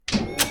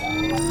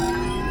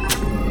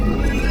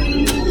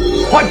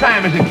What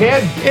time is it,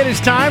 kid? It is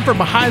time for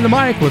Behind the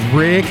Mic with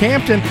Rick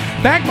Hampton.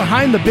 Back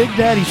behind the Big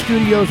Daddy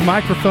Studios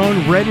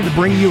microphone, ready to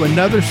bring you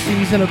another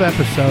season of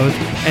episodes.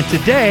 And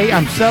today,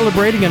 I'm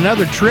celebrating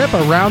another trip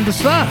around the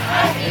sun.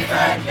 Happy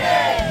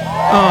birthday!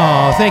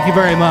 Oh, thank you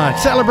very much.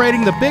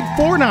 Celebrating the big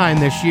 49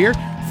 this year.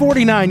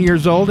 49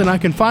 years old, and I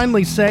can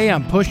finally say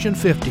I'm pushing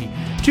 50.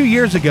 2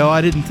 years ago,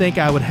 I didn't think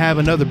I would have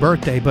another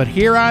birthday, but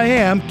here I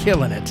am,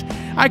 killing it.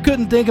 I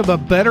couldn't think of a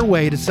better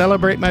way to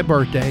celebrate my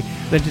birthday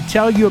than to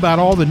tell you about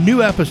all the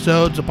new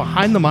episodes of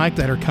Behind the Mic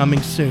that are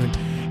coming soon.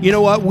 You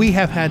know what? We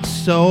have had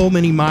so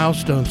many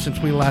milestones since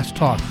we last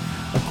talked.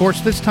 Of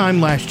course, this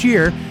time last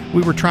year,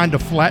 we were trying to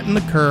flatten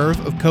the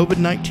curve of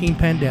COVID-19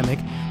 pandemic.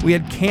 We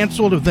had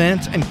canceled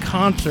events and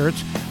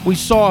concerts. We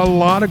saw a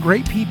lot of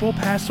great people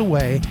pass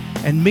away.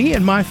 And me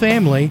and my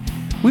family,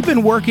 we've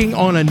been working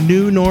on a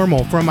new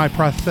normal, from my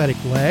prosthetic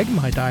leg,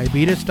 my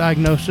diabetes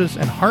diagnosis,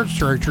 and heart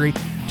surgery,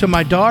 to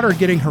my daughter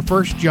getting her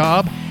first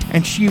job,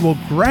 and she will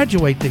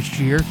graduate this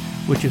year,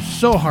 which is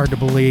so hard to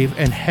believe,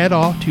 and head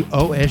off to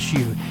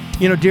OSU.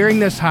 You know, during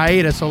this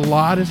hiatus, a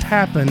lot has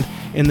happened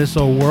in this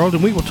old world,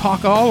 and we will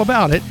talk all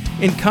about it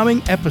in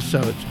coming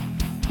episodes.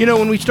 You know,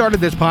 when we started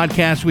this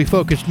podcast, we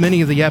focused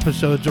many of the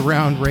episodes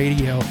around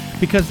radio,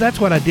 because that's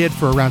what I did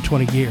for around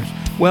 20 years.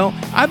 Well,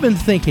 I've been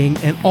thinking,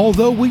 and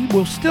although we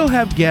will still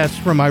have guests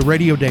from my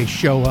Radio Day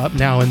show up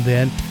now and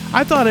then,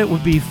 I thought it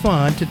would be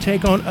fun to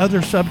take on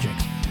other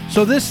subjects.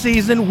 So this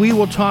season, we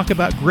will talk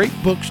about great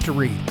books to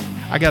read.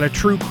 I got a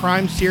true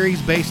crime series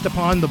based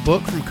upon the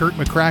book from Kurt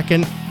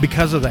McCracken,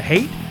 Because of the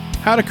Hate,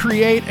 how to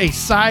create a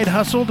side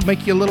hustle to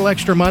make you a little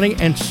extra money,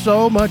 and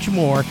so much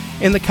more.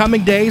 In the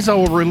coming days, I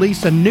will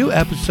release a new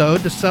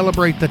episode to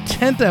celebrate the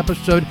 10th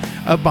episode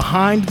of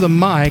Behind the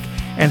Mic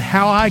and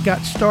how I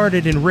got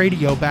started in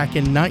radio back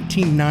in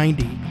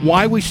 1990,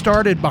 why we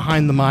started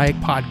Behind the Mic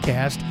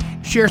podcast,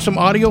 share some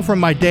audio from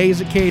my days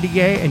at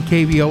KDA and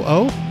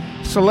KVOO,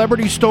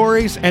 celebrity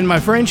stories, and my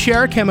friend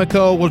Shara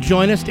Chemico will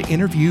join us to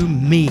interview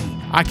me.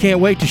 I can't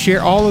wait to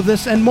share all of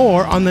this and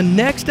more on the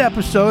next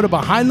episode of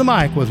Behind the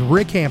Mic with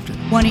Rick Hampton.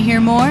 Want to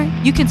hear more?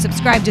 You can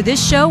subscribe to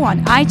this show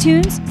on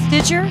iTunes,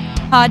 Stitcher,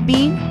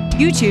 Podbean,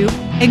 YouTube,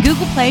 and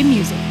Google Play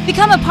Music.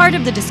 Become a part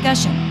of the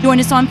discussion. Join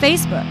us on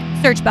Facebook.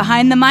 Search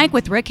Behind the Mic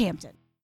with Rick Hampton.